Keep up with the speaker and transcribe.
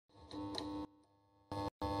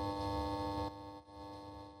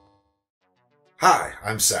Hi,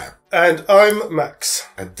 I'm Sam. And I'm Max.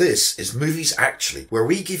 And this is Movies Actually, where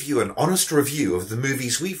we give you an honest review of the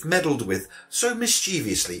movies we've meddled with so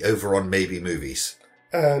mischievously over on Maybe Movies.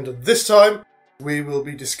 And this time, we will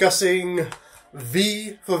be discussing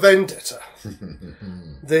V for Vendetta.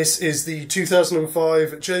 This is the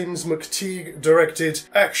 2005 James McTeague directed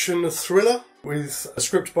action thriller with a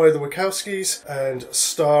script by the Wachowskis and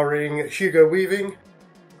starring Hugo Weaving,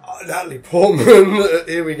 Natalie Portman,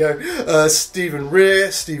 here we go, Stephen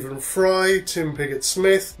Rea, Stephen Fry, Tim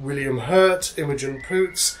Pigott-Smith, William Hurt, Imogen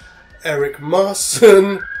Poots, Eric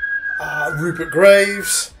Marson, Rupert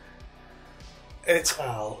Graves, et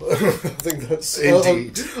al. I think that's...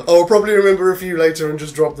 Indeed. I'll probably remember a few later and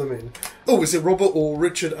just drop them in. Oh, is it Robert or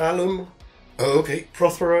Richard Allen? Oh, okay.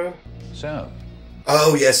 Prothero? So...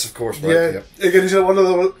 Oh, yes, of course. Right, yeah. Again, he's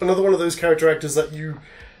another one of those character actors that you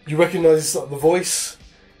recognise the voice,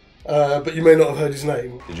 but you may not have heard his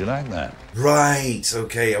name. Did you like that? Right,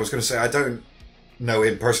 okay. I was going to say, I don't know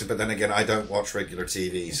him personally, but then again, I don't watch regular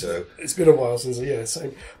TV, so... It's been a while since, yeah,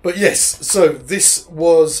 same. But yes, so this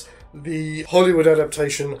was the Hollywood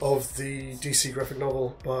adaptation of the DC graphic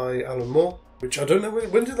novel by Alan Moore, which I don't know,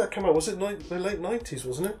 when did that come out? Was it the late 90s,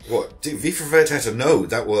 wasn't it? What? V for Vendetta? No,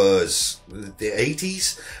 that was the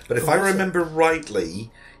 80s. But if I remember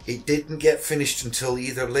rightly, it didn't get finished until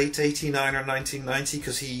either late 89 or 1990,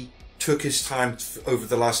 because he took his time over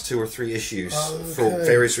the last 2 or 3 issues for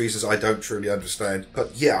various reasons I don't truly understand.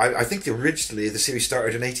 But yeah, I think originally the series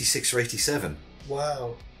started in 86 or 87.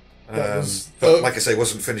 Wow. But like I say, it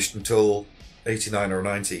wasn't finished until 89 or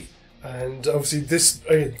 90. And obviously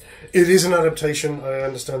it is an adaptation. I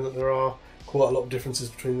understand that there are quite a lot of differences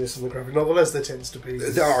between this and the graphic novel, as there tends to be.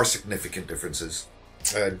 There are significant differences.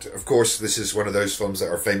 And, of course, this is one of those films that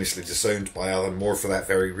are famously disowned by Alan Moore for that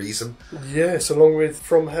very reason. Yes, along with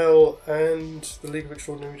From Hell and The League of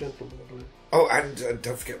Extraordinary Gentlemen, I believe. Oh, and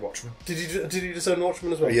don't forget Watchmen. Did he disown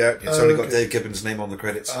Watchmen as well? Yeah, it's only got Dave Gibbons' name on the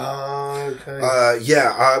credits. Okay.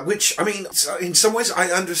 Which, I mean, in some ways I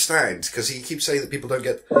understand, because he keeps saying that people don't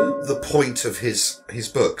get the point of his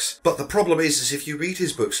books. But the problem is if you read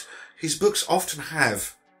his books often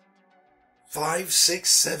have 5, 6,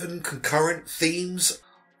 7 concurrent themes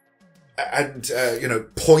and,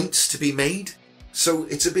 points to be made. So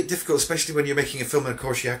it's a bit difficult, especially when you're making a film, and of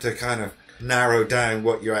course you have to kind of narrow down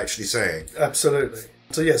what you're actually saying. Absolutely.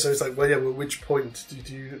 So yeah, so it's like, which point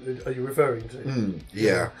are you referring to?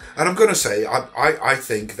 Yeah. And I'm going to say, I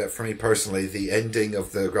think that for me personally, the ending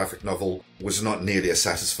of the graphic novel was not nearly as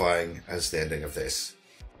satisfying as the ending of this.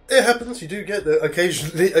 It happens, you do get that.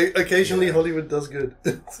 Occasionally Hollywood does good.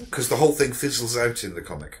 Because the whole thing fizzles out in the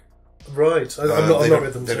comic. Right. I'm not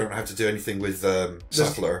with them. They don't have to do anything with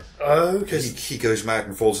Sattler. Oh, okay. He goes mad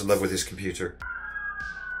and falls in love with his computer.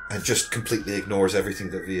 And just completely ignores everything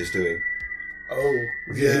that V is doing. Oh,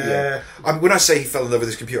 yeah. When I say he fell in love with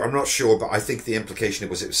his computer, I'm not sure, but I think the implication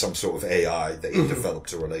was it was some sort of AI that he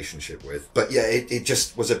developed a relationship with. But yeah, it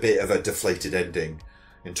just was a bit of a deflated ending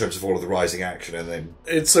in terms of all of the rising action, and then...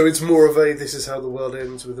 It's more of a, this is how the world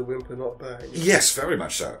ends with a whimper not bang. Yes, very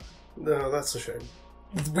much so. No, that's a shame.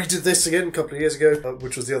 We did this again a couple of years ago,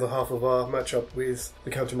 which was the other half of our match-up with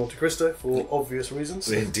the Count of Monte Cristo, for obvious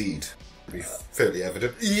reasons. Indeed. Be fairly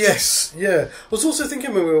evident. Yes, yeah. I was also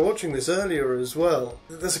thinking when we were watching this earlier as well,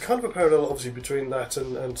 there's a kind of a parallel obviously between that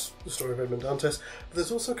and the story of Edmond Dantes, but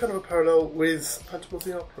there's also kind of a parallel with Phantom of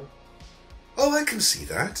the Opera. Oh, I can see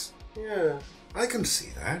that. Yeah. I can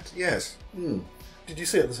see that, yes. Did you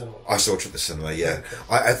see it at the cinema? I saw it at the cinema, yeah. Okay.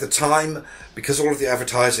 At the time, because all of the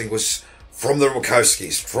advertising was from the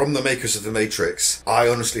Wachowskis, from the makers of The Matrix, I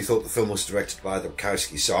honestly thought the film was directed by the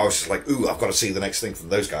Wachowskis, so I was just like, ooh, I've got to see the next thing from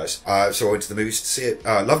those guys. So I went to the movies to see it.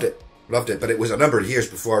 Loved it, but it was a number of years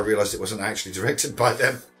before I realised it wasn't actually directed by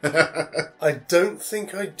them. I don't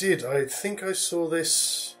think I did. I think I saw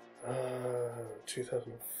this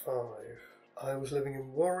 2005. I was living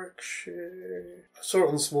in Warwickshire. I saw it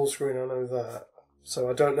on the small screen, I know that. So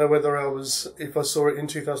I don't know whether if I saw it in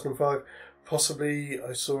 2005, possibly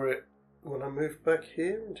I saw it when I moved back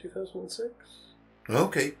here in 2006.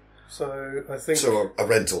 Okay. So I think... So a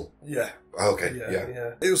rental? Yeah. Okay,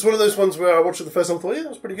 yeah. It was one of those ones where I watched it the first time and thought, yeah, that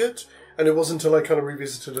was pretty good. And it wasn't until I kind of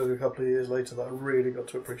revisited it a couple of years later that I really got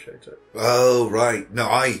to appreciate it. Oh, right. No,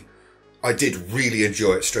 I did really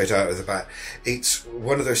enjoy it straight out of the bat. It's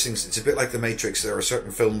one of those things, it's a bit like The Matrix. There are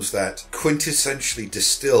certain films that quintessentially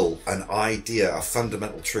distill an idea, a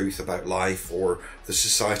fundamental truth about life or the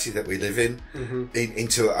society that we live in,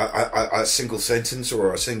 into a single sentence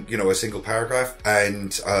or a single paragraph.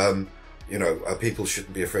 And, people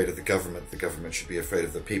shouldn't be afraid of the government should be afraid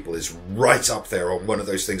of the people is right up there on one of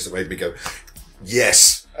those things that made me go,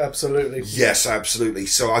 yes. Absolutely. Yes, absolutely.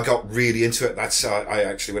 So I got really into it. That's how I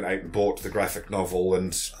actually went out and bought the graphic novel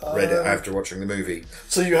and read it after watching the movie.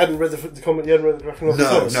 So you hadn't read the comic, you hadn't read the graphic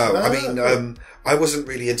novel first? No. I mean, I wasn't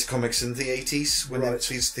really into comics in the 80s when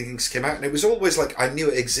these things came out. And it was always like, I knew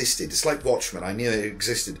it existed. It's like Watchmen. I knew it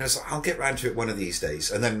existed. And I was like, I'll get round to it one of these days.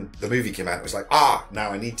 And then the movie came out and it was like, now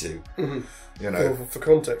I need to. Mm-hmm. You know. For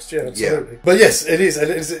context, yeah, absolutely. Yeah. But yes, it is.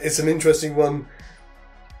 It's an interesting one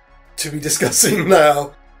to be discussing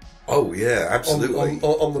now. Oh, yeah, absolutely.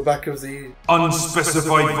 On the back of the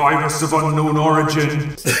unspecified virus of unknown origin.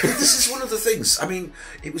 This is one of the things. I mean,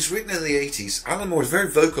 it was written in the 80s. Alan Moore was very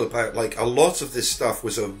vocal about, like, a lot of this stuff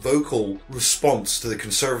was a vocal response to the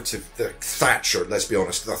the Thatcher, let's be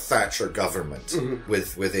honest, the Thatcher government,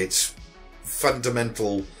 with its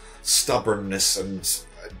fundamental stubbornness and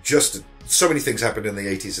just so many things happened in the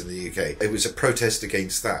 80s in the UK. It was a protest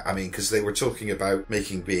against that. I mean, because they were talking about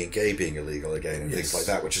making being gay being illegal again and things like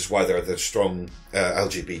that, which is why there are the strong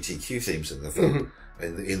LGBTQ themes in the film,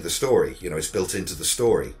 in the story. You know, it's built into the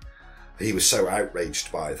story. He was so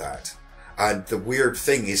outraged by that. And the weird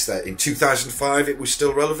thing is that in 2005 it was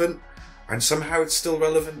still relevant, and somehow it's still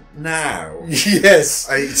relevant now. Yes.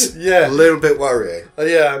 It's a little bit worrying.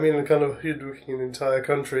 Yeah, I mean, kind of hoodwinking an entire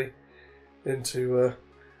country into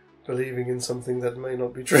believing in something that may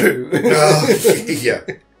not be true.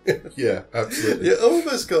 Yeah, absolutely. You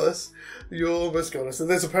almost got us. You almost got us. And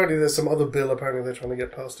there's some other bill apparently they're trying to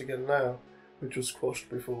get passed again now, which was quashed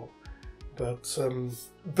before. But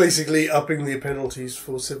basically upping the penalties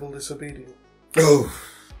for civil disobedience. Oh,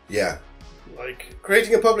 yeah. Like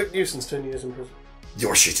creating a public nuisance, 10 years in prison.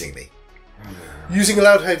 You're shitting me. Using a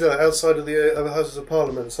loud hater outside of the Houses of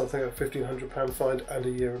Parliament, something like £1,500 fine and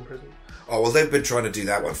a year in prison. Oh, well, they've been trying to do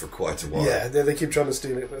that one for quite a while. Yeah, they keep trying to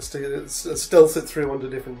steal it. Stealth it through under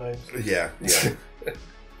different names. Yeah.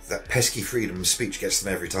 That pesky freedom of speech gets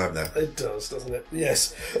them every time, though. It does, doesn't it?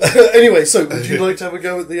 Yes. Anyway, so would you like to have a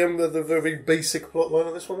go at the very basic plot line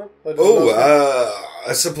of this one, then?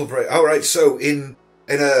 A simple break. All right, so in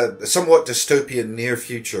a somewhat dystopian near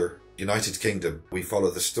future United Kingdom, we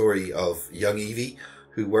follow the story of young Evie,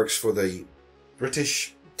 who works for the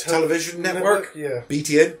British Television Network,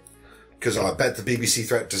 BTN. Because I bet the BBC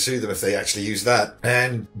threatened to sue them if they actually use that.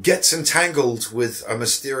 And gets entangled with a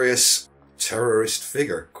mysterious terrorist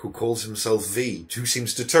figure who calls himself V, who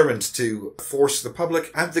seems determined to force the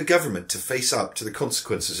public and the government to face up to the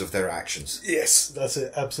consequences of their actions. Yes, that's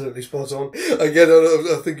it. Absolutely spot on. Again,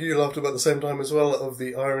 I think you laughed about the same time as well of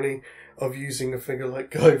the irony of using a figure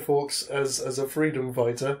like Guy Fawkes as a freedom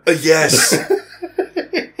fighter. Yes.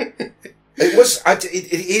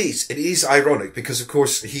 It is ironic because, of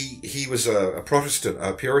course, he was a Protestant,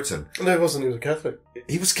 a Puritan. No, he wasn't. He was a Catholic.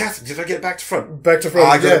 He was Catholic. Did I get it back to front? Back to front.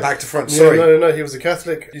 I got it back to front. Sorry. No. He was a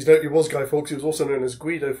Catholic. He was Guy Fawkes. He was also known as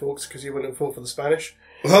Guido Fawkes because he went and fought for the Spanish.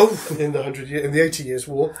 Oh, in the 80 Years'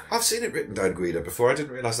 War. I've seen it written down Guido before. I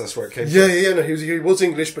didn't realise that's where it came from. Yeah. No, he was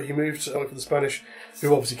English, but he moved for the Spanish, who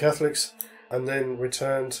were obviously Catholics, and then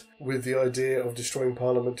returned with the idea of destroying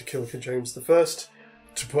Parliament to kill King James I.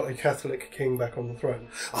 To put a Catholic king back on the throne.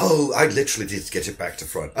 Oh, I literally did get it back to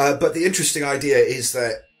front. But the interesting idea is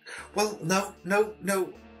that, well, no,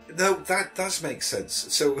 that does make sense.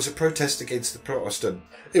 So it was a protest against the Protestant.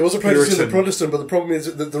 It was a protest against the Protestant, but the problem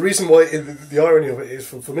is that the reason why, the irony of it is,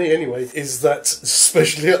 for me anyway, is that,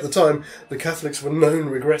 especially at the time, the Catholics were known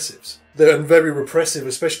regressives. They're very repressive,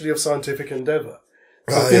 especially of scientific endeavour.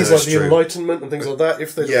 So things like the Enlightenment and things like that,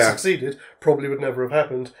 if they'd succeeded, probably would never have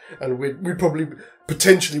happened. And we probably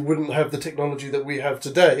potentially wouldn't have the technology that we have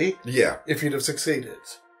today if you'd have succeeded.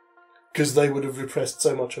 Because they would have repressed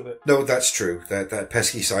so much of it. No, that's true. That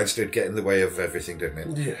pesky science did get in the way of everything, didn't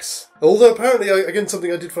it? Yes. Although apparently, again,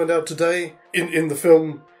 something I did find out today, in the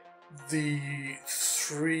film, the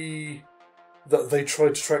three that they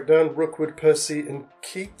tried to track down, Rookwood, Percy and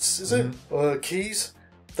Keats, is it? Keys.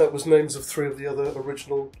 That was names of three of the other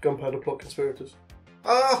original Gunpowder Plot conspirators.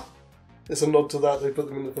 Ah! It's a nod to that, they put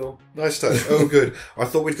them in the film. Nice touch. Oh, good. I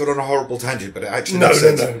thought we'd gone on a horrible tangent, but it actually makes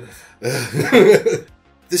sense. No.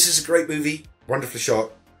 This is a great movie, wonderfully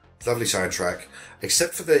shot, lovely soundtrack,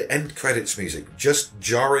 except for the end credits music, just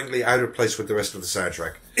jarringly out of place with the rest of the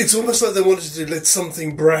soundtrack. It's almost like they wanted to do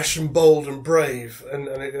something brash and bold and brave, and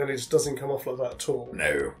it just doesn't come off like that at all.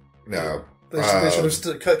 No. They should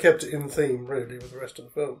have kept it in theme, really, with the rest of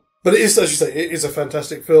the film. But it is, as you say, it is a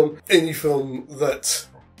fantastic film. Any film that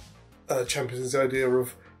champions the idea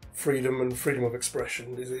of freedom and freedom of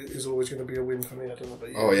expression is always going to be a win for me. I don't know about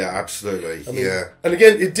you. Oh yeah, absolutely. I mean, yeah. And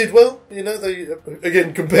again, it did well. You know, they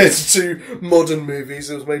again compared to modern movies,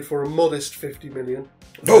 it was made for a modest 50 million.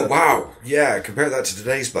 Oh wow! Yeah, compare that to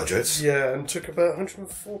today's budgets. Yeah, and took about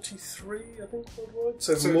 143, I think, worldwide.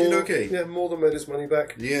 So Something more, okay. yeah, more than made its money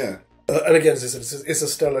back. Yeah. And again, as I said, it's a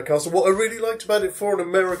stellar cast. And what I really liked about it for an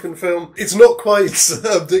American film, it's not quite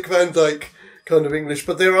Dick Van Dyke kind of English,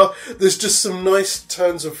 but there's just some nice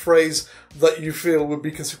turns of phrase that you feel would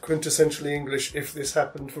be quintessentially English if this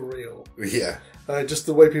happened for real. Yeah. Just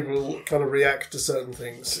the way people kind of react to certain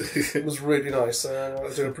things. It was really nice. I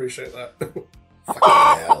do appreciate that.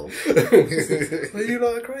 Fucking hell. Are you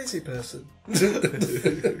like a crazy person?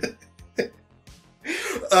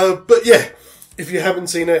 But yeah, if you haven't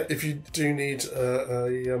seen it, if you do need a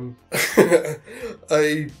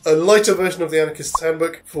lighter version of the Anarchist's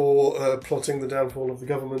Handbook for plotting the downfall of the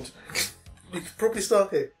government, you could probably start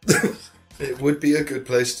here. It would be a good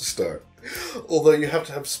place to start. Although you have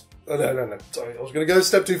to have... Oh, no. Sorry, I was going to go a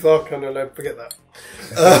step too far. No, forget that.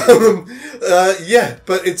 Yeah,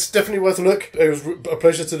 but it's definitely worth a look. It was a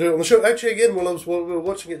pleasure to do it on the show. Actually, again, while we were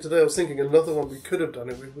watching it today, I was thinking another one we could have done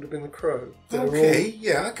it with would have been The Crow. Okay,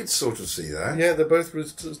 yeah, I could sort of see that. Yeah, they're both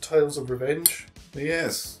tales of revenge.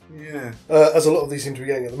 Yes, yeah. As a lot of these seem to be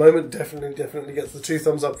getting at the moment, definitely gets the 2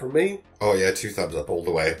 thumbs up from me. Oh yeah, 2 thumbs up all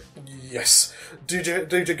the way. Yes. Do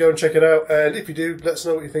go and check it out, and if you do, let us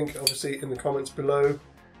know what you think, obviously, in the comments below.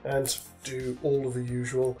 And do all of the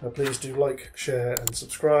usual. Please do like, share and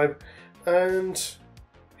subscribe. And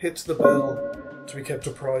hit the bell to be kept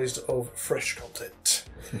apprised of fresh content.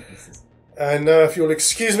 And now, if you'll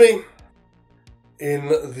excuse me, in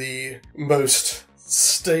the most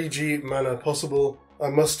stagey manner possible, I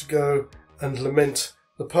must go and lament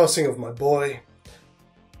the passing of my boy,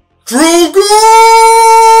 Drogo!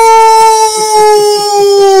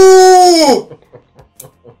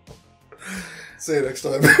 See you next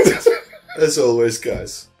time. As always,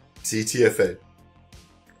 guys, TTFN.